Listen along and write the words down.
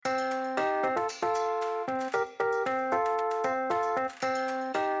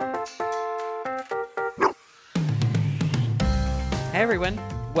everyone.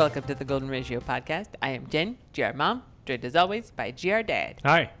 Welcome to the Golden Ratio podcast. I am Jen, GR Mom, joined as always by GR Dad.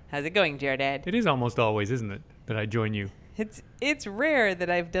 Hi. How's it going, GR Dad? It is almost always, isn't it, that I join you? It's rare that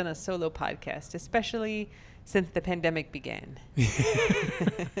I've done a solo podcast, especially since the pandemic began.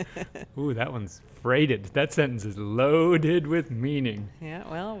 Ooh, that one's freighted. That sentence is loaded with meaning. Yeah,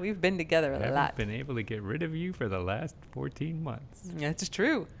 well, we've been together a lot. I haven't been able to get rid of you for the last 14 months. That's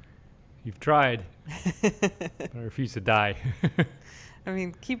true. You've tried, but I refuse to die. I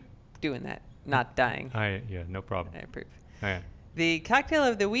mean, keep doing that, not dying. Yeah, no problem. I approve. Yeah. The cocktail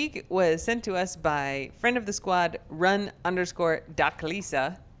of the week was sent to us by friend of the squad, run_Doc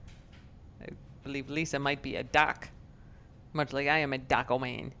Lisa. I believe Lisa might be a doc, much like I am a doco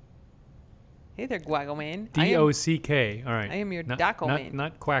man. Hey there, guago man. D-O-C-K. All right. I am your doco man.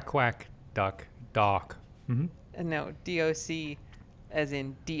 Not quack quack doc. Doc. Mm-hmm. No, D-O-C as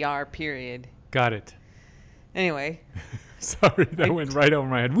in D-R period. Got it. Anyway. Sorry, that went right over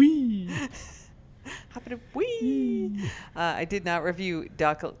my head. Whee! Whee! I did not review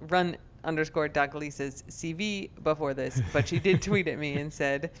run_Doc Lisa's CV before this, but she did tweet at me and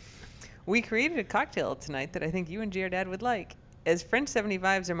said, "We created a cocktail tonight that I think you and GR Dad would like. As French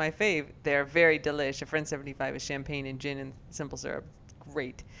 75s are my fave, they're very delish. A French 75 is champagne and gin and simple syrup.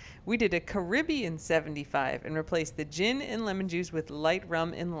 Great. We did a Caribbean 75 and replaced the gin and lemon juice with light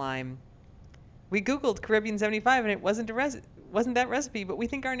rum and lime. We Googled Caribbean 75 and it wasn't that recipe, but we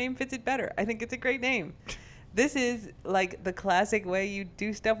think our name fits it better. I think it's a great name." This is like the classic way you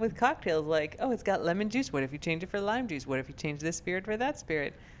do stuff with cocktails. Like, oh, it's got lemon juice. What if you change it for lime juice? What if you change this spirit for that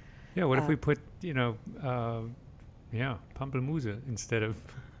spirit? Yeah, what if we put, pamplemousse instead of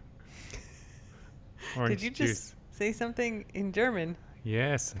orange juice? Did you juice? just say something in German?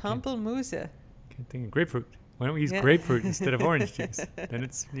 Yes. Pamplemousse. Can't think of grapefruit. Why don't we use grapefruit instead of orange juice? Then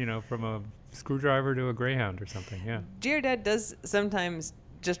it's, from a screwdriver to a greyhound or something, yeah. GR Dad does sometimes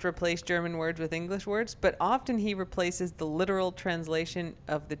just replace German words with English words, but often he replaces the literal translation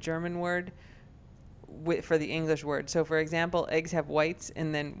of the German word for the English word. So, for example, eggs have whites,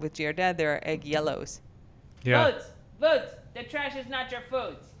 and then with GR Dad, there are egg yellows. Yeah. Votes! The trash is not your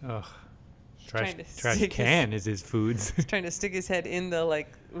food. Ugh. Trash can is his foods. He's trying to stick his head in the,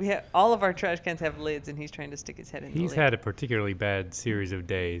 all of our trash cans have lids, and he's trying to stick his head in the lid. He's had a particularly bad series of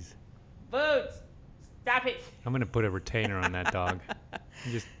days. Votes! Stop it! I'm going to put a retainer on that dog.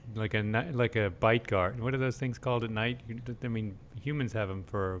 Just like a bite guard. What are those things called at night? Humans have them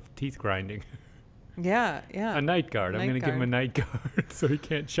for teeth grinding. Yeah. A night guard. I'm going to give him a night guard so he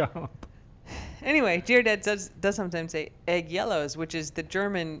can't chomp. Anyway, GR Dad does sometimes say egg yellows, which is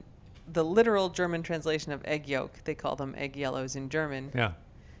the literal German translation of egg yolk. They call them egg yellows in German. Yeah.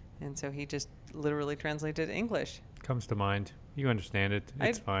 And so he just literally translated English. Comes to mind. You understand it.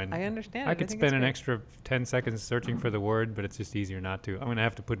 It's fine. I understand I could spend an extra 10 seconds searching for the word, but it's just easier not to. I'm going to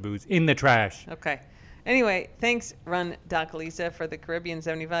have to put booze in the trash. Okay. Anyway, thanks, Doc Lisa, for the Caribbean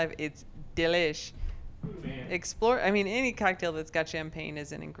 75. It's delish. Ooh, man. Explore. Any cocktail that's got champagne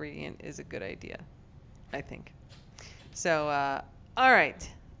as an ingredient is a good idea, I think. So, all right.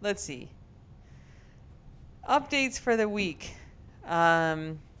 Let's see. Updates for the week. We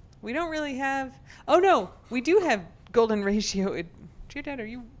don't really have... Oh, no. We do have Golden Ratio. GR Dad, are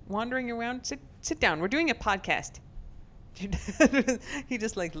you wandering around? Sit down. We're doing a podcast. He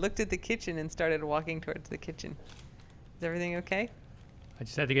just looked at the kitchen and started walking towards the kitchen. Is everything okay? I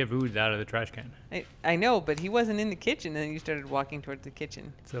just had to get booze out of the trash can. I know, but he wasn't in the kitchen, and then you started walking towards the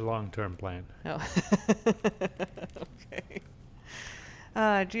kitchen. It's a long-term plan. Oh. Okay.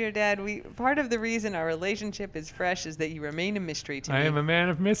 GR Dad, part of the reason our relationship is fresh is that you remain a mystery to me. I am a man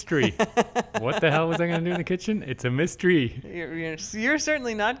of mystery. What the hell was I going to do in the kitchen? It's a mystery. You're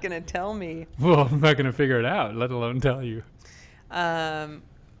certainly not going to tell me. Well, I'm not going to figure it out, let alone tell you. All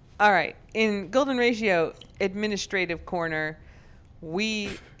right. In Golden Ratio Administrative Corner,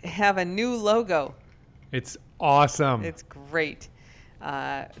 we have a new logo. It's awesome. It's great.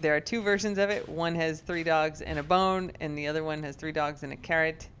 There are two versions of it. One has 3 dogs and a bone, and the other one has 3 dogs and a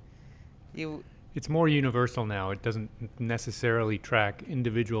carrot. It's more universal now. It doesn't necessarily track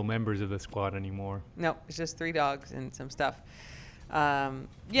individual members of the squad anymore. No, it's just 3 dogs and some stuff.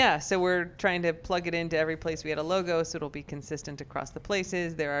 So we're trying to plug it into every place we had a logo, so it'll be consistent across the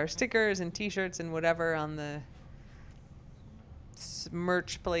places. There are stickers and T-shirts and whatever on the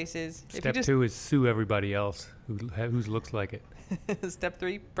merch places. Step 2 is sue everybody else whose looks like it. Step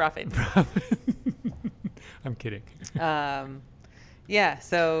 3, profit. I'm kidding.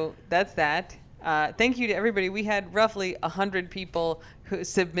 So that's that. Thank you to everybody. We had roughly 100 people who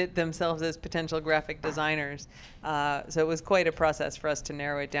submit themselves as potential graphic designers. So it was quite a process for us to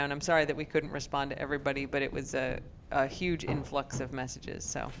narrow it down. I'm sorry that we couldn't respond to everybody, but it was a huge influx of messages.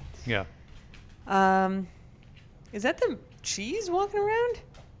 So, Yeah. Is that the cheese walking around?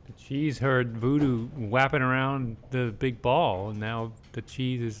 The cheese heard Voodoo whapping around the big ball, and now the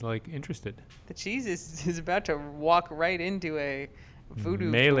cheese is like interested. The cheese is about to walk right into a voodoo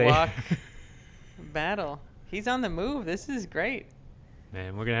Melee. walk battle. He's on the move. This is great.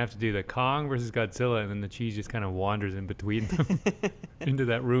 Man, we're going to have to do the Kong versus Godzilla, and then the cheese just kind of wanders in between them into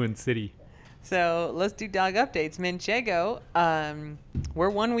that ruined city. So let's do dog updates. Manchego, we're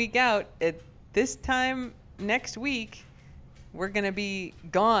 1 week out. At this time next week, we're going to be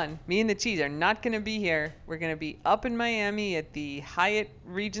gone. Me and the cheese are not going to be here. We're going to be up in Miami at the Hyatt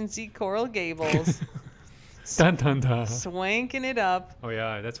Regency Coral Gables. Dun, dun, dun. Swanking it up. Oh,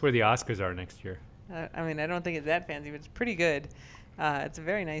 yeah, that's where the Oscars are next year. I mean, I don't think it's that fancy, but it's pretty good. It's a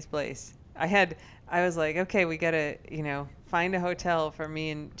very nice place. I was like, okay, we gotta, find a hotel for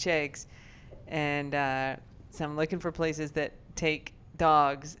me and Chegs, and so I'm looking for places that take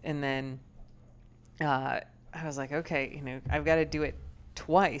dogs. And then I was like, okay, I've got to do it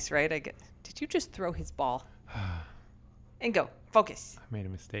twice, right? Did you just throw his ball? And go focus. I made a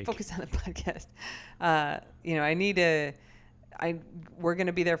mistake. Focus on the podcast. We're going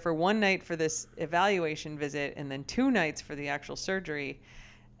to be there for 1 night for this evaluation visit, and then 2 nights for the actual surgery,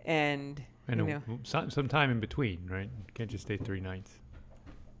 and some time in between, right? You can't just stay 3 nights.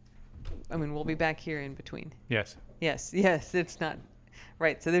 I mean, we'll be back here in between. Yes. Yes, it's not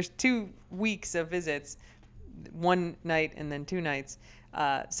right. So there's 2 weeks of visits, 1 night and then 2 nights.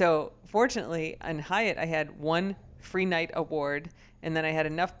 So fortunately, on Hyatt, I had 1 free night award, and then I had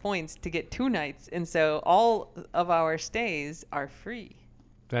enough points to get 2 nights, and so all of our stays are free.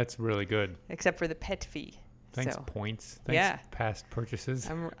 That's really good. Except for the pet fee. Thanks, so, points. Thanks, past purchases.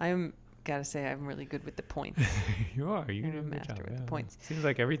 I'm gotta say I'm really good with the points. You are. You're I'm a doing a good master job. with the points. Seems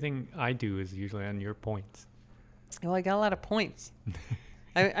like everything I do is usually on your points. Well, I got a lot of points.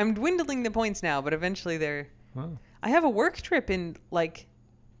 I'm dwindling the points now, but eventually they're. Wow. I have a work trip in like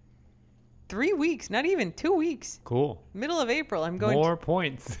 3 weeks, not even 2 weeks. Cool. Middle of April, I'm going. More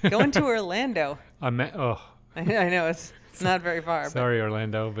points. Going to Orlando. I know it's not very far. Sorry,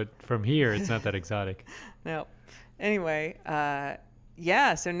 Orlando, but from here it's not that exotic. No. Anyway,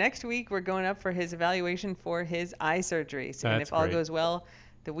 so next week we're going up for his evaluation for his eye surgery. So, and if all goes well,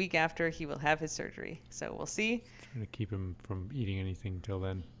 the week after he will have his surgery. So we'll see. Trying to keep him from eating anything till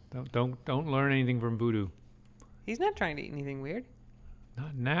then. Don't learn anything from Voodoo. He's not trying to eat anything weird.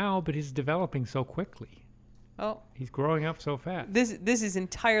 Not now, but he's developing so quickly. Oh. He's growing up so fast. This is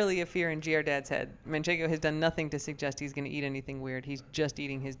entirely a fear in GR Dad's head. Manchego has done nothing to suggest he's going to eat anything weird. He's just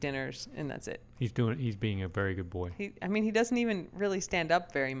eating his dinners, and that's it. He's being a very good boy. He doesn't even really stand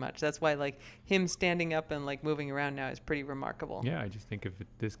up very much. That's why, him standing up and, moving around now is pretty remarkable. Yeah, I just think if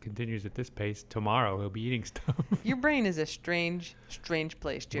this continues at this pace, tomorrow he'll be eating stuff. Your brain is a strange, strange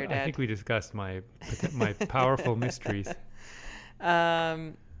place, GR Dad. I think we discussed my powerful mysteries.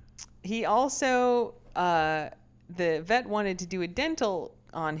 He also, the vet wanted to do a dental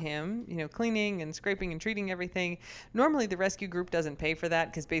on him, cleaning and scraping and treating everything. Normally the rescue group doesn't pay for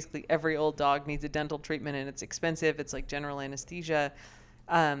that because basically every old dog needs a dental treatment and it's expensive. It's like general anesthesia.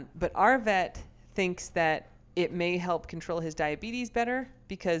 But our vet thinks that it may help control his diabetes better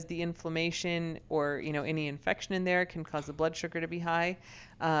because the inflammation or, any infection in there can cause the blood sugar to be high.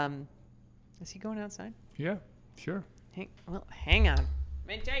 Is he going outside? Yeah, sure. Hang on.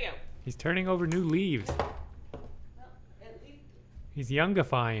 Manchego. He's turning over new leaves. Well, at least. He's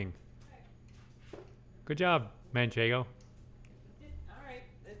youngifying. Good job, Manchego. All right,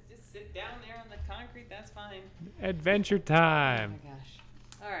 let's just sit down there on the concrete. That's fine. Adventure time. Oh my gosh.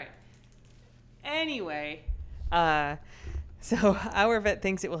 All right. Anyway, so our vet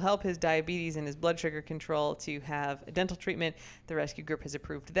thinks it will help his diabetes and his blood sugar control to have a dental treatment. The rescue group has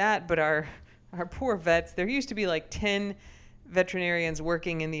approved that, but our poor vets, there used to be 10 veterinarians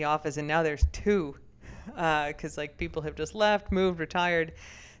working in the office, and now there's 2 because people have just left, moved, retired.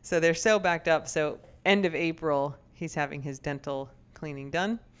 So they're so backed up. So end of April, he's having his dental cleaning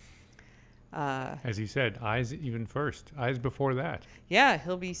done. As you said, eyes even first. Eyes before that. Yeah,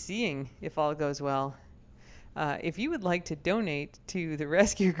 he'll be seeing if all goes well. If you would like to donate to the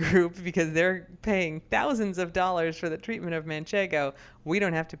rescue group because they're paying thousands of dollars for the treatment of Manchego, we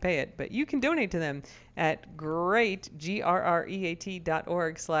don't have to pay it, but you can donate to them at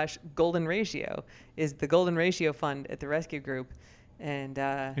great.org/golden ratio is the golden ratio fund at the rescue group. And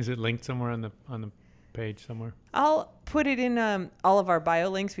is it linked somewhere on the page somewhere? I'll put it in all of our bio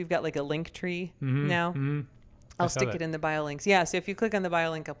links. We've got like a link tree now. Mm-hmm. I'll stick it in the bio links. Yeah, so if you click on the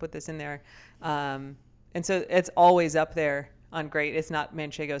bio link, I'll put this in there. And so it's always up there on Great. It's not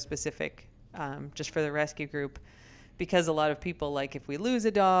Manchego specific, just for the rescue group. Because a lot of people, like if we lose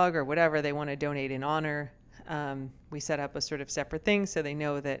a dog or whatever, they want to donate in honor. We set up a sort of separate thing so they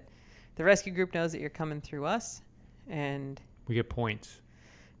know that the rescue group knows that you're coming through us. And we get points.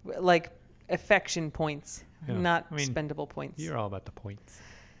 Like affection points, not spendable points. You're all about the points.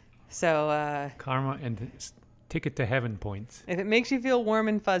 So karma and ticket to heaven points. If it makes you feel warm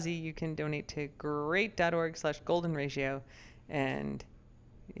and fuzzy, you can donate to great.org/goldenratio. And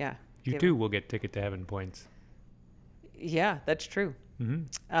yeah. You too will get ticket to heaven points. Yeah, that's true.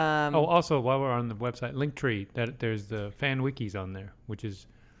 Mm-hmm. Also, while we're on the website, Linktree, there's the fan wikis on there, which is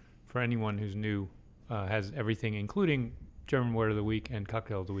for anyone who's new, has everything, including German word of the week and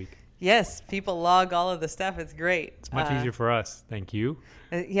cocktail of the week. Yes, people log all of the stuff. It's great. It's much easier for us. Thank you.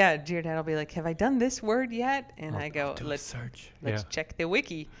 Yeah, Dear Dad will be like, have I done this word yet? And I go, let's check the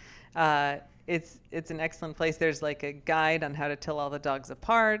wiki. It's an excellent place. There's like a guide on how to tell all the dogs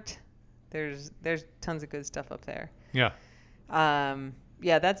apart. There's tons of good stuff up there. Yeah.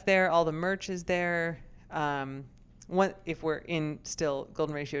 Yeah, that's there. All the merch is there. If we're in still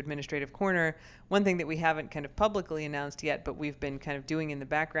Golden Ratio Administrative Corner, one thing that we haven't kind of publicly announced yet, but we've been kind of doing in the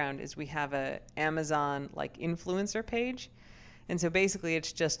background, is we have a Amazon like influencer page. And so basically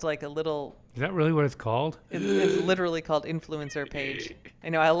it's just like a little... Is that really what it's called? It's literally called influencer page. I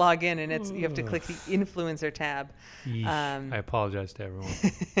know, I log in and you have to click the influencer tab. I apologize to everyone.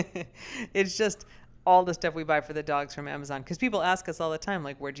 It's just all the stuff we buy for the dogs from Amazon. Because people ask us all the time,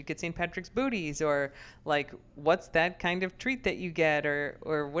 like, where'd you get St. Patrick's booties? Or like, what's that kind of treat that you get?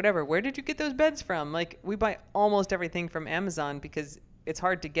 Or whatever. Where did you get those beds from? Like, we buy almost everything from Amazon because it's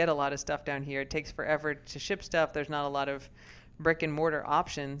hard to get a lot of stuff down here. It takes forever to ship stuff. There's not a lot of brick and mortar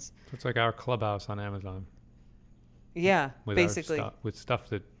options. So it's like our clubhouse on Amazon. Yeah, basically. With stuff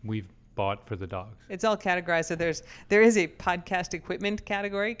that we've bought for the dogs. It's all categorized. So there is a podcast equipment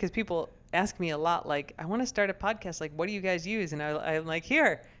category, because people ask me a lot, like, I want to start a podcast. Like, what do you guys use? And I'm like,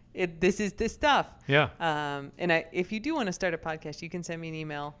 here, this is this stuff. Yeah. And if you do want to start a podcast, you can send me an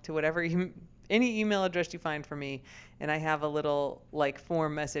email to whatever any email address you find for me, and I have a little like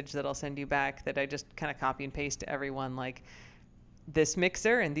form message that I'll send you back that I just kind of copy and paste to everyone, like, this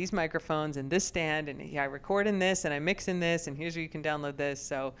mixer and these microphones and this stand, and I record in this and I mix in this, and here's where you can download this.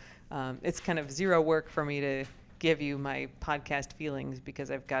 So it's kind of zero work for me to give you my podcast feelings, because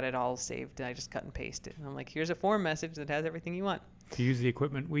I've got it all saved and I just cut and paste it. And I'm like, here's a form message that has everything you want. If you use the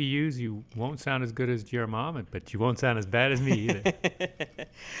equipment we use, you won't sound as good as your mom, but you won't sound as bad as me either.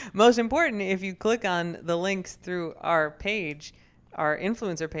 Most important, if you click on the links through our page, our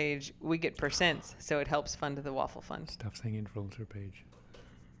influencer page, we get %, so it helps fund the Waffle Fund. Stop saying influencer page.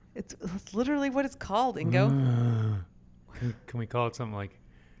 It's literally what it's called, Ingo. Can we call it something like,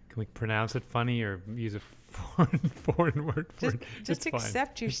 can we pronounce it funny or use a foreign word for it? Just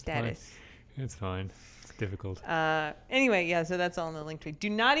accept your status. It's fine. It's difficult. Anyway, yeah, so that's all in the link tree. Do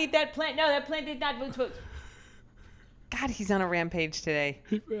not eat that plant. No, that plant did not move. God, he's on a rampage today.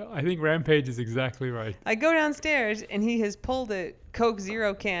 I think rampage is exactly right. I go downstairs, and he has pulled a Coke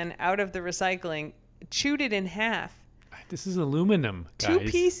Zero can out of the recycling, chewed it in half. This is aluminum,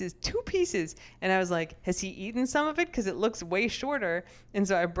 guys. Two pieces. And I was like, has he eaten some of it? Because it looks way shorter. And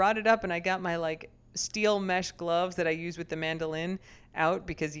so I brought it up, and I got my like steel mesh gloves that I use with the mandolin out,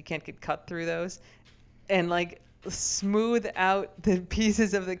 because you can't get cut through those. And like smooth out the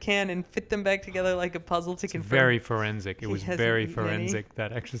pieces of the can and fit them back together like a puzzle to confirm. Very forensic. It was very forensic,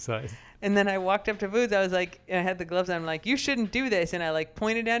 that exercise. And then I walked up to Boots. I was like, I had the gloves on. I'm like, you shouldn't do this. And I like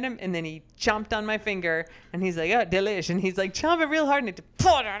pointed at him, and then he chomped on my finger, and he's like, oh, delish. And he's like, chomp it real hard, and it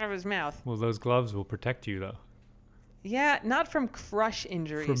pull it out of his mouth. Well, those gloves will protect you, though. Yeah, not from crush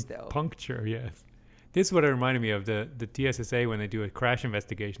injuries, though. Puncture, yes. This is what it reminded me of, the TSSA when they do a crash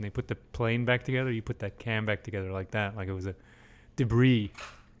investigation. They put the plane back together. You put that can back together like that, like it was a debris.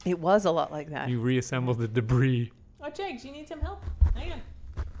 It was a lot like that. You reassemble the debris. Oh, Jags, you need some help? Hang on.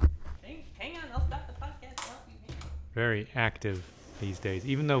 Hang on, I'll stop the podcast. I'll help you. Very active these days.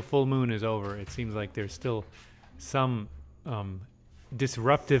 Even though full moon is over, it seems like there's still some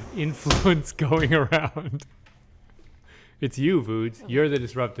disruptive influence going around. It's you, Voods. You're the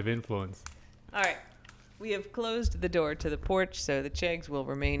disruptive influence. All right. We have closed the door to the porch, so the Chags will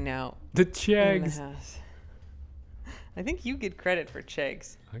remain now The in the Chags. house. I think you get credit for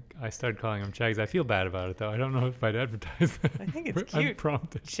Chags. I started calling them Chags. I feel bad about it, though. I don't know if I'd advertise that. I think it's cute.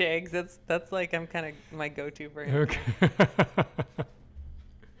 Unprompted. Chags, that's like I'm kind of my go-to for him. Okay.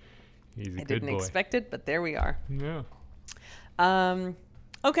 He's a I good didn't boy. expect it, but there we are. Yeah.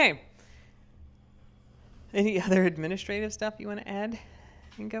 Okay. Any other administrative stuff you want to add,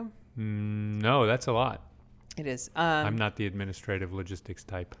 Ingo? No, that's a lot. It is. I'm not the administrative logistics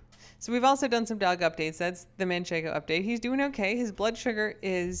type. So we've also done some dog updates. That's the Manchego update. He's doing okay. His blood sugar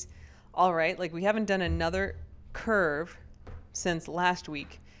is all right. Like, we haven't done another curve since last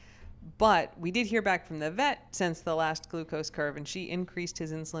week, but we did hear back from the vet since the last glucose curve, and she increased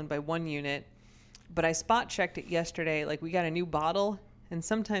his insulin by 1 unit. But I spot checked it yesterday. Like, we got a new bottle, and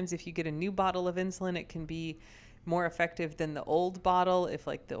sometimes if you get a new bottle of insulin, it can be more effective than the old bottle if,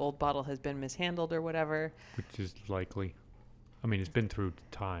 like, the old bottle has been mishandled or whatever. Which is likely. I mean, it's been through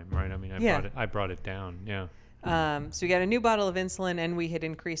time, right? I mean, Yeah. I brought it down. Yeah. So we got a new bottle of insulin, and we had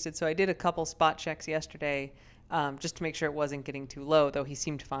increased it. So I did a couple spot checks yesterday just to make sure it wasn't getting too low, though he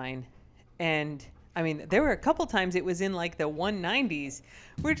seemed fine. And I mean, there were a couple times it was in like the 190s,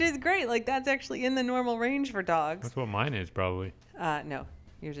 which is great. Like, that's actually in the normal range for dogs. That's what mine is, probably. No,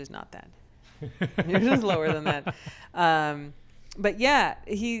 yours is not that. Yours is lower than that. But yeah,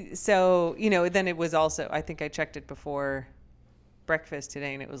 then it was also, I think I checked it before breakfast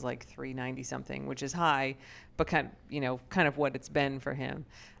today, and it was like 390 something, which is high, but kind of what it's been for him.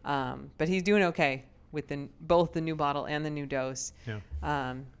 But he's doing okay with both the new bottle and the new dose.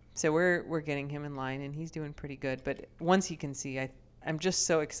 Yeah. So we're getting him in line, and he's doing pretty good. But once he can see, I'm just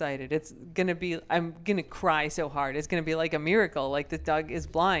so excited. I'm gonna cry so hard. It's gonna be like a miracle. Like, the dog is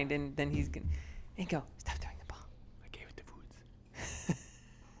blind, and then he's gonna, and go, stop throwing the ball. I gave it to Foods.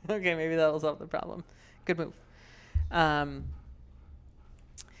 Okay, maybe that'll solve the problem. Good move.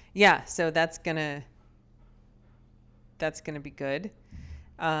 Yeah, so that's gonna be good.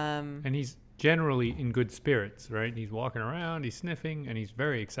 And he's generally in good spirits, right? He's walking around, he's sniffing, and he's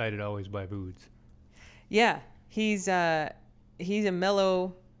very excited always by Foods. Yeah, he's a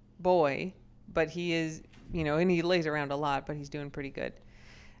mellow boy, but he is, and he lays around a lot, but he's doing pretty good.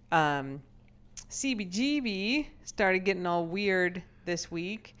 CBGB started getting all weird this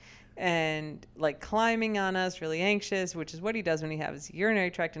week and like climbing on us, really anxious, which is what he does when he has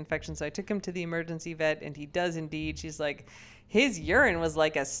urinary tract infection. So I took him to the emergency vet, and he does indeed. She's like, his urine was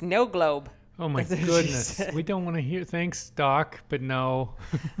like a snow globe. Oh my goodness. We don't want to hear, thanks, Doc, but no.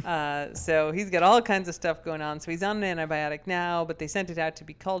 So he's got all kinds of stuff going on. So he's on an antibiotic now, but they sent it out to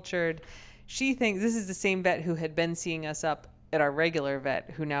be cultured. She thinks this is the same vet who had been seeing us up at our regular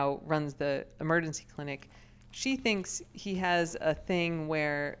vet, who now runs the emergency clinic. She thinks he has a thing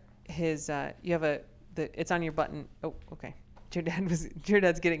where his it's on your button. Oh, okay. Your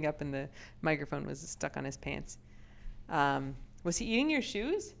dad's getting up, and the microphone was stuck on his pants. Was he eating your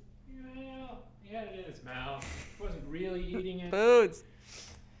shoes? He had it in his mouth. He wasn't really eating it. Foods.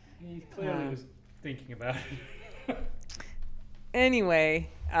 He clearly was thinking about it. Anyway,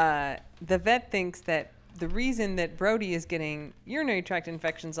 the vet thinks that the reason that Brody is getting urinary tract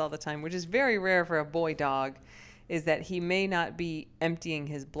infections all the time, which is very rare for a boy dog, is that he may not be emptying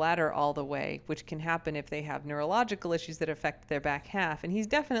his bladder all the way, which can happen if they have neurological issues that affect their back half. And he's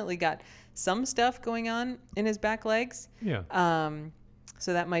definitely got some stuff going on in his back legs. Yeah.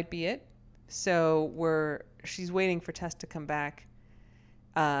 So that might be it. So she's waiting for tests to come back,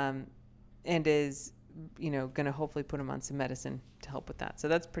 and is, going to hopefully put him on some medicine to help with that. So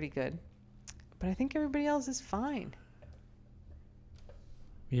that's pretty good. But I think everybody else is fine.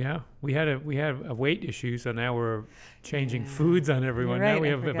 Yeah, we had a weight issue, so now we're changing foods on everyone. Right, now we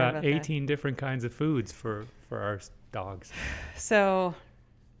I have forgot about about 18 different kinds of foods for our dogs. So,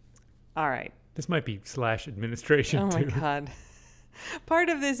 all right. This might be / administration Oh my too. God. Part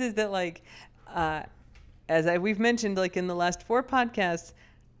of this is that, like, we've mentioned, like, in the last 4 podcasts,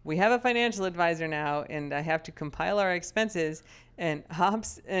 we have a financial advisor now, and I have to compile our expenses. And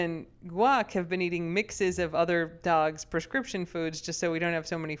Hops and Guac have been eating mixes of other dogs' prescription foods just so we don't have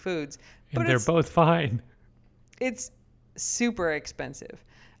so many foods. And they're both fine. It's super expensive.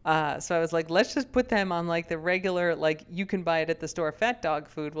 So I was like, let's just put them on like the regular, like you can buy it at the store fat dog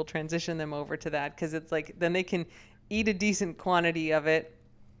food. We'll transition them over to that because it's like then they can eat a decent quantity of it.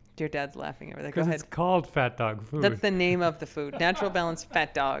 Your dad's laughing over there. Go ahead. Because it's called fat dog food. That's the name of the food. Natural Balance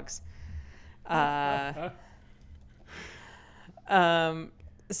Fat Dogs.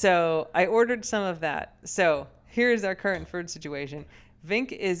 So I ordered some of that. So here's our current food situation.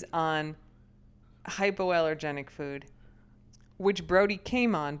 Vink is on hypoallergenic food, which Brody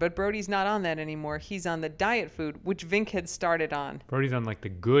came on, but Brody's not on that anymore. He's on the diet food, which Vink had started on. Brody's on like the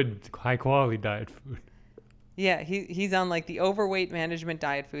good, high quality diet food. Yeah, he's on like the overweight management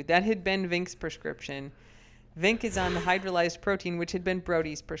diet food. That had been Vink's prescription. Vink is on the hydrolyzed protein, which had been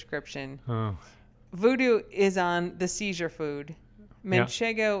Brody's prescription. Oh. Voodoo is on the seizure food. Yeah.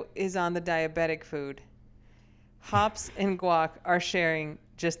 Manchego is on the diabetic food. Hops and Guac are sharing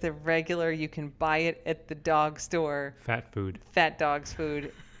just the regular, you can buy it at the dog store, Fat food. fat dog's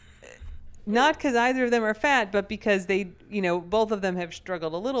food. Not because either of them are fat, but because they, both of them have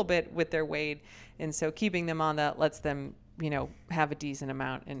struggled a little bit with their weight. And so keeping them on that lets them, have a decent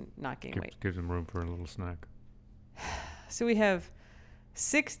amount and not gain weight. Gives them room for a little snack. So we have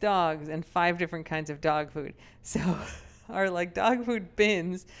 6 dogs and 5 different kinds of dog food. So our dog food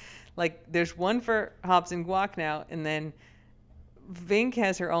bins, there's one for Hops and Guac now, and then Vink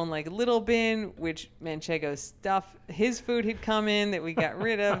has her own little bin, which Manchego's stuff, his food had come in that we got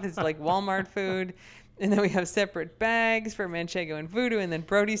rid of, his Walmart food. And then we have separate bags for Manchego and Voodoo, and then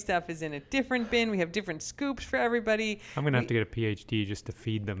Brody's stuff is in a different bin. We have different scoops for everybody. I'm going to have to get a PhD just to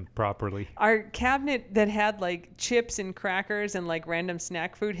feed them properly. Our cabinet that had chips and crackers and random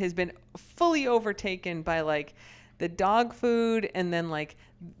snack food has been fully overtaken by the dog food, and then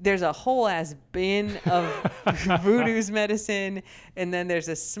there's a whole ass bin of Voodoo's medicine, and then there's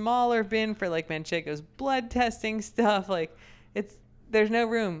a smaller bin for Manchego's blood testing stuff. There's no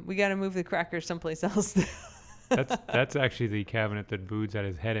room. We got to move the crackers someplace else. That's actually the cabinet that Boods had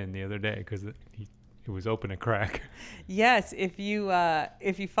his head in the other day because it was open a crack. Yes, if you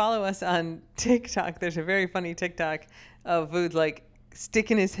follow us on TikTok, there's a very funny TikTok of Boods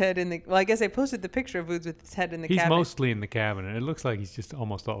sticking his head in the. Well, I guess I posted the picture of Boods with his head in the cabinet. He's mostly in the cabinet. It looks like he's just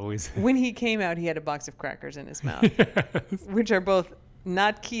almost always. When he came out, he had a box of crackers in his mouth, yes. Which are both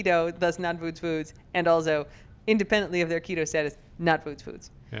not keto, thus not Boods foods, and also independently of their keto status, not Boods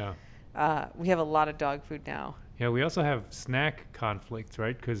foods. Yeah. We have a lot of dog food now. Yeah, we also have snack conflicts,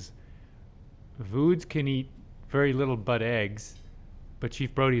 right? Because Voods can eat very little but eggs, but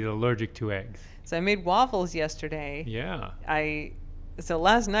Chief Brody is allergic to eggs. So I made waffles yesterday. Yeah. So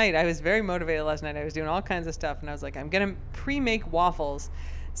last night, I was very motivated last night. I was doing all kinds of stuff, and I was like, I'm going to pre-make waffles.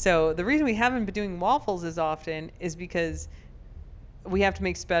 So the reason we haven't been doing waffles as often is because we have to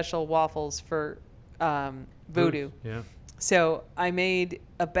make special waffles for Voodoo. Yeah. So I made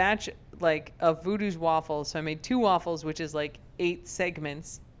a batch of Voodoo's waffles. So I made 2 waffles, which is 8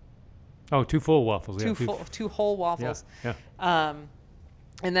 segments. Oh, 2 full waffles. Two whole waffles. Yeah.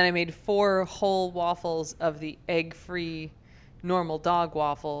 And then I made 4 whole waffles of the egg-free normal dog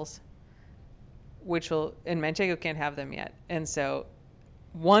waffles, and Manchego can't have them yet. And so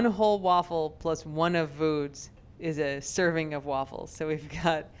 1 whole waffle plus 1 of Voodoo's is a serving of waffles. So we've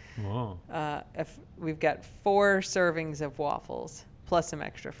got we've got 4 servings of waffles plus some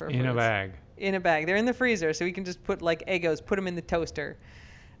extra for in a bag. In a bag. They're in the freezer, so we can just put Eggos, put them in the toaster.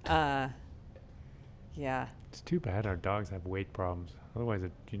 Yeah. It's too bad our dogs have weight problems. Otherwise,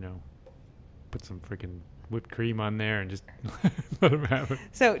 put some freaking whipped cream on there and just let them have it.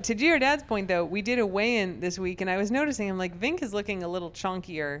 So to your dad's point, though, we did a weigh-in this week, and I was noticing Vink is looking a little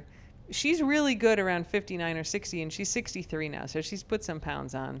chunkier. She's really good around 59 or 60, and she's 63 now, so she's put some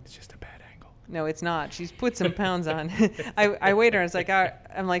pounds on. It's just a bad angle. No, it's not. She's put some pounds on. I weighed her, and it's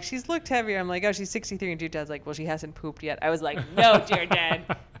I'm like, she's looked heavier. I'm like, oh, she's 63, and dear dad's like, well, she hasn't pooped yet. I was like, no, dear dad,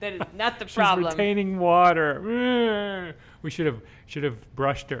 that is not the problem. She's retaining water. We should have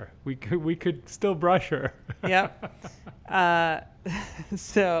brushed her. We could still brush her. Yep.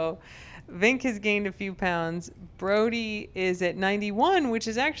 So Vink has gained a few pounds. Brody is at 91, which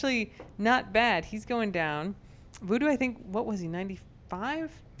is actually not bad. He's going down. Voodoo, I think, what was he,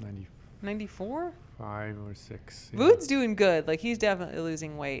 95? 94? 5 or 6. Yeah. Voodoo's doing good. He's definitely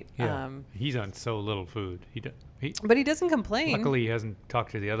losing weight. Yeah. He's on so little food. But he doesn't complain. Luckily, he hasn't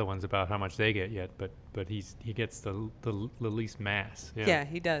talked to the other ones about how much they get yet. But he gets the least mass. Yeah,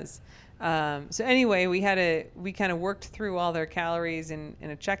 he does. So anyway, we kind of worked through all their calories in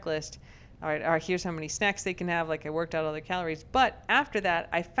a checklist. All right, here's how many snacks they can have. I worked out all their calories. But after that,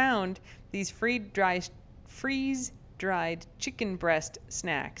 I found these freeze-dried chicken breast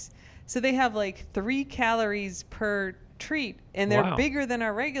snacks. So they have 3 calories per treat, and they're bigger than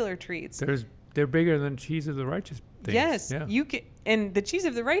our regular treats. They're bigger than Cheese of the Righteous things. Yes, yeah. you can, and the Cheese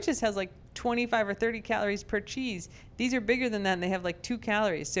of the Righteous has 25 or 30 calories per cheese. These are bigger than that, and they have 2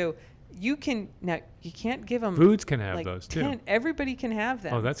 calories. So you can't give them. Foods can have those 10. too. Everybody can have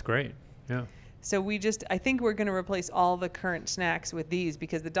them. Oh, that's great. Yeah. So I think we're going to replace all the current snacks with these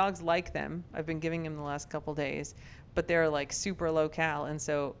because the dogs like them. I've been giving them the last couple days, but they're super low cal, and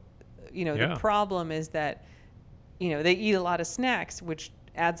so. The problem is that, they eat a lot of snacks, which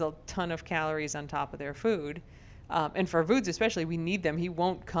adds a ton of calories on top of their food. And for Voods especially, we need them. He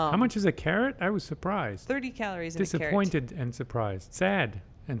won't come. How much is a carrot? I was surprised. 30 calories in a carrot. Disappointed and surprised. Sad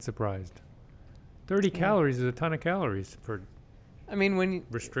and surprised. 30 calories is a ton of calories for when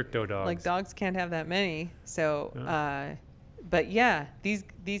restricto dogs. Dogs can't have that many. So But yeah, these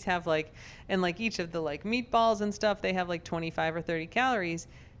have like, and like each of the like meatballs and stuff, they have like 25 or 30 calories.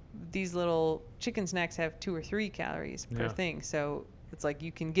 These little chicken snacks have 2 or 3 calories per Yeah. thing. So it's like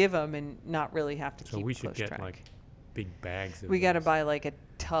you can give them and not really have to So keep we should close get track. like big bags of We got to those. buy like a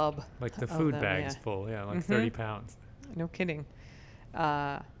tub. Like the of food them, bags yeah. full. Yeah, like Mhm. 30 pounds. No kidding.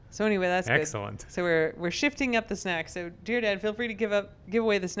 So anyway, that's good. Excellent. So we're shifting up the snacks. So dear Dad, feel free to give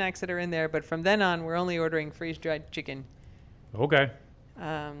away the snacks that are in there. But from then on, we're only ordering freeze dried chicken. Okay.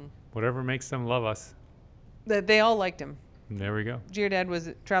 Um, Whatever makes them love us. they all liked them. There we go. Dear Dad was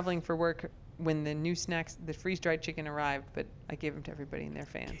traveling for work when the new snacks, the freeze dried chicken arrived. But I gave them to everybody and their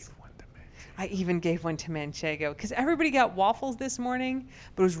fans. Gave one to me. I even gave one to Manchego because everybody got waffles this morning,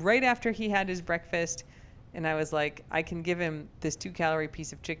 but it was right after he had his breakfast. And I was like, I can give him this 2-calorie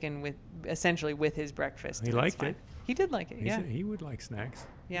piece of chicken with essentially with his breakfast. He and it's liked fine. it. He did like it, He yeah. said he would like snacks.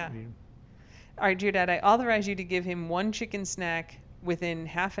 Yeah. He- All right, dear Dad, I authorize you to give him 1 chicken snack within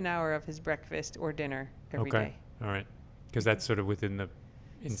half an hour of his breakfast or dinner every day. Okay. All right. Because that's sort of within the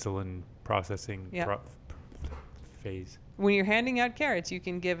insulin processing Yeah. phase. When you're handing out carrots, you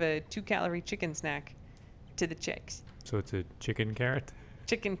can give a 2-calorie chicken snack to the chicks. So it's a chicken carrot?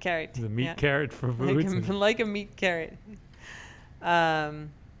 Chicken carrot. The meat yeah. carrot for Like foods? a, like a meat carrot.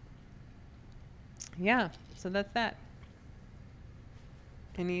 Yeah, so that's that.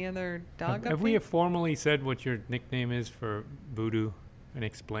 Any other dog Have we updates? formally said what your nickname is for Voodoo and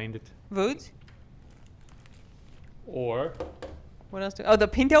explained it? Foods? Or? What else? The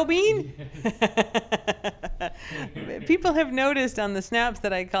pinto bean? People have noticed on the snaps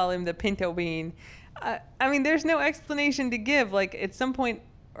that I call him the pinto bean. I mean, there's no explanation to give. Like, at some point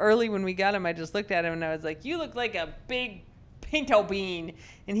early when we got him, I just looked at him and I was like, you look like a big pinto bean.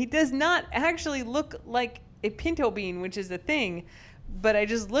 And he does not actually look like a pinto bean, which is a thing. But I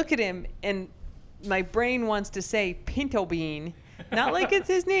just look at him and my brain wants to say pinto bean. Not like it's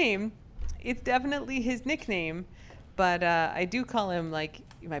his name. It's definitely his nickname. But I do call him like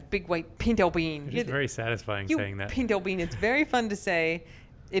my big white pinto bean. It is very satisfying You saying that. pinto bean. It's very fun to say.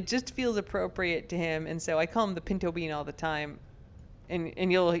 It just feels appropriate to him, and so I call him the pinto bean all the time.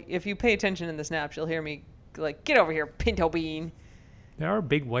 And you'll, if you pay attention in the snaps, you'll hear me like, "Get over here, pinto bean." There are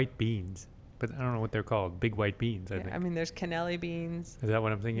big white beans, but I don't know what they're called. Big white beans, I Yeah, think. I mean, there's cannelli beans. Is that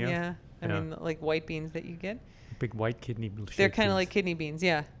what I'm thinking of? Yeah, I Yeah. mean, like white beans that you get. Big white kidney They're kind of like kidney beans.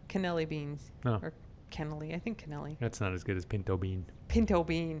 Yeah, cannelli beans No, or cannelli. I think cannelli. that's not as good as pinto bean. Pinto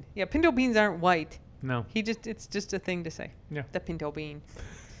bean. Yeah, pinto beans aren't white. No. It's just a thing to say. Yeah. The pinto bean.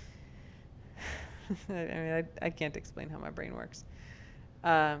 I mean, I can't explain how my brain works.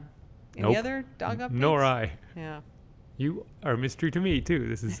 Any Nope. other dog updates? Nor I. Yeah. You are a mystery to me, too.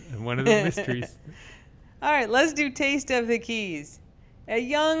 This is one of the mysteries. All right, let's do Taste of the Keys. A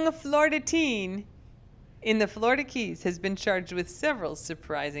young Florida teen in the Florida Keys has been charged with several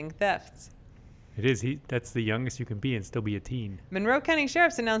surprising thefts. It is. That's the youngest you can be and still be a teen. Monroe County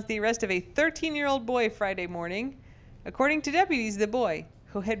Sheriff's announced the arrest of a 13-year-old boy Friday morning. According to deputies, the boy,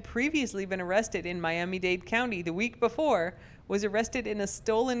 who had previously been arrested in Miami-Dade County the week before, was arrested in a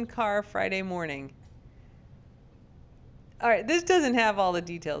stolen car Friday morning. All right, this doesn't have all the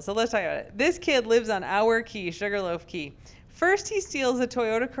details, so let's talk about it. This kid lives on Our Key, Sugarloaf Key. First, he steals a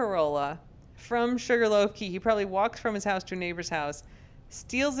Toyota Corolla from Sugarloaf Key. He probably walks from his house to a neighbor's house,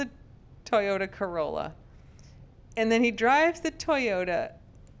 steals a Toyota Corolla, and then he drives the Toyota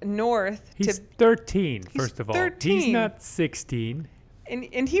north He's to... 13, He's first of all. 13. He's not 16.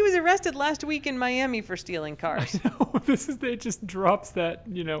 And he was arrested last week in Miami for stealing cars. No, it just drops that,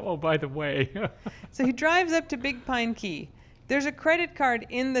 oh, by the way. So he drives up to Big Pine Key. There's a credit card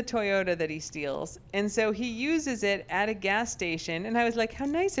in the Toyota that he steals, and so he uses it at a gas station. And I was like, how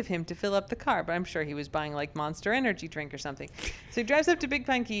nice of him to fill up the car, but I'm sure he was buying like Monster Energy drink or something. So he drives up to Big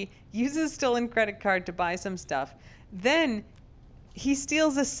Pine Key, uses a stolen credit card to buy some stuff. Then he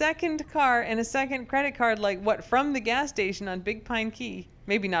steals a second car and a second credit card, from the gas station on Big Pine Key.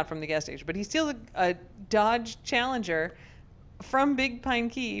 Maybe not from the gas station, but he steals a Dodge Challenger from Big Pine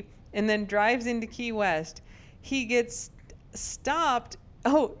Key and then drives into Key West. He gets stopped.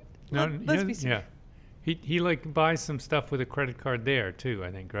 Oh, let's be serious. Yeah. He buys some stuff with a credit card there too,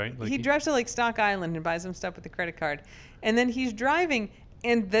 I think, right? He drives to Stock Island and buys some stuff with a credit card. And then he's driving,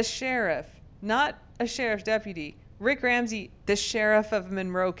 and the sheriff, not a sheriff's deputy, Rick Ramsey, the sheriff of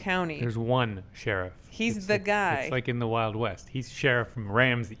Monroe County. There's one sheriff. He's the guy. It's like in the Wild West. He's Sheriff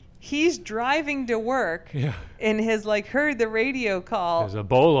Ramsey. He's driving to work Yeah. and has heard the radio call, There's a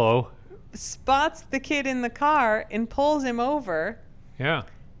bolo. spots the kid in the car and pulls him over. Yeah.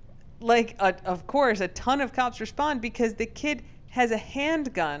 Of course, a ton of cops respond because the kid has a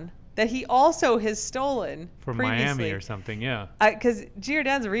handgun that he also has stolen From previously. Miami or something, yeah. Because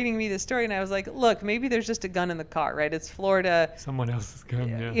Giordad's reading me this story, and I was like, look, maybe there's just a gun in the car, right? It's Florida. Someone else's gun,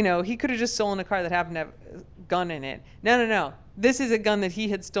 yeah. You know, he could have just stolen a car that happened to have a gun in it. No. This is a gun that he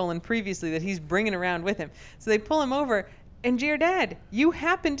had stolen previously that he's bringing around with him. So they pull him over, and Giordad, you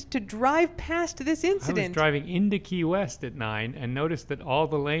happened to drive past this I incident. was driving into Key West at 9 and noticed that all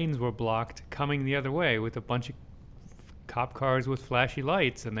the lanes were blocked coming the other way with a bunch of cop cars with flashy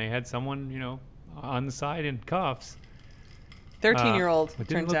lights, and they had someone, on the side in cuffs. 13-year-old, It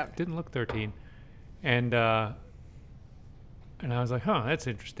turns out. Didn't look 13. And I was like, that's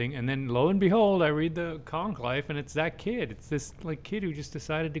interesting. And then lo and behold, I read the Conch Life, and it's that kid. It's this kid who just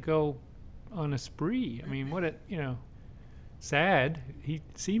decided to go on a spree. I mean, sad. He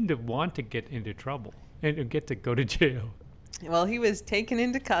seemed to want to get into trouble and get to go to jail. Well, he was taken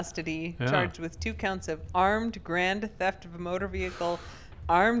into custody, Yeah. charged with 2 counts of armed grand theft of a motor vehicle,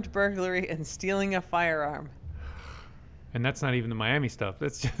 armed burglary, and stealing a firearm. And that's not even the Miami stuff.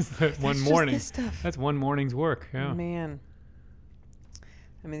 That's just that one just morning. this stuff. That's one morning's work. Yeah. Man.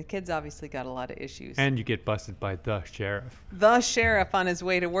 I mean, the kid's obviously got a lot of issues. And you get busted by the sheriff. The sheriff on his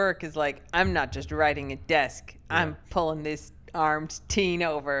way to work is like, I'm not just riding a desk. I'm pulling this armed teen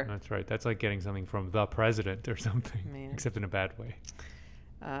over. That's right. That's like getting something from the president or something, Man. except in a bad way.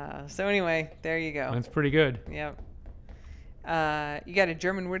 So anyway, there you go. That's pretty good. Yep. You got a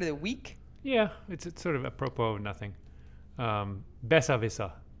German word of the week? Yeah, it's sort of apropos of nothing.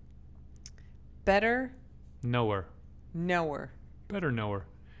 Besserwisser. Better Knower. knower. Better knower.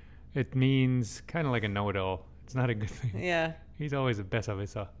 It means kind of like a know-it-all. It's not a good thing. Yeah. He's always a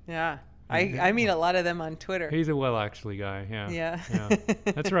besserwisser. Yeah. I meet a lot of them on Twitter. He's a well-actually guy. Yeah. Yeah.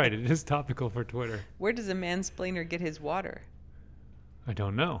 That's right. It is topical for Twitter. Where does a mansplainer get his water? I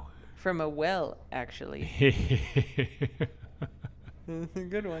don't know. From a well, actually.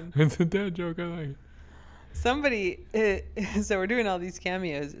 Good one. It's a dad joke. I like it. Somebody, so we're doing all these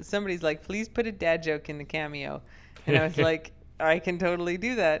cameos. Somebody's like, please put a dad joke in the cameo. And I was like, I can totally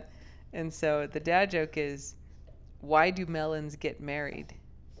do that. And so the dad joke is, why do melons get married?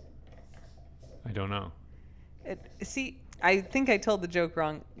 I don't know. See, I think I told the joke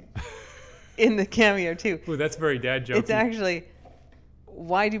wrong in the cameo too. Ooh, that's very dad joke. It's actually,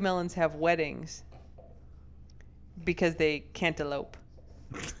 why do melons have weddings? Because they can't elope.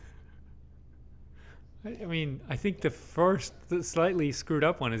 I mean, I think the slightly screwed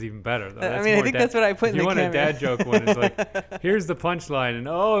up one is even better. Though. I mean, I think that's what I put in the cameo. If you want a dad joke one, it's like, here's the punchline,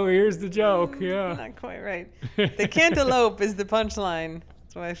 and here's the joke. Yeah. Not quite right. They can't elope is the punchline.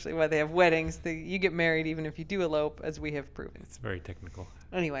 That's actually why they have weddings. You get married even if you do elope, as we have proven. It's very technical.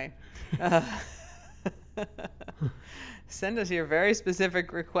 Anyway. Send us your very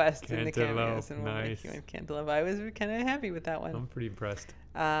specific requests in the cameos, and we'll make you in Cantaloupe. I was kind of happy with that one. I'm pretty impressed.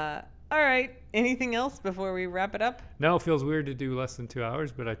 All right. Anything else before we wrap it up? No, it feels weird to do less than 2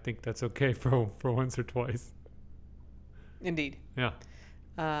 hours, but I think that's okay for once or twice. Indeed. Yeah.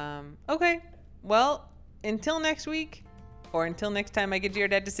 Okay. Well, until next week, or until next time I get your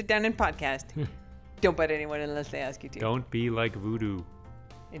dad to sit down and podcast, don't bite anyone unless they ask you to. Don't be like voodoo.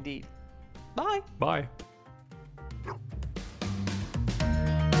 Indeed. Bye. Bye.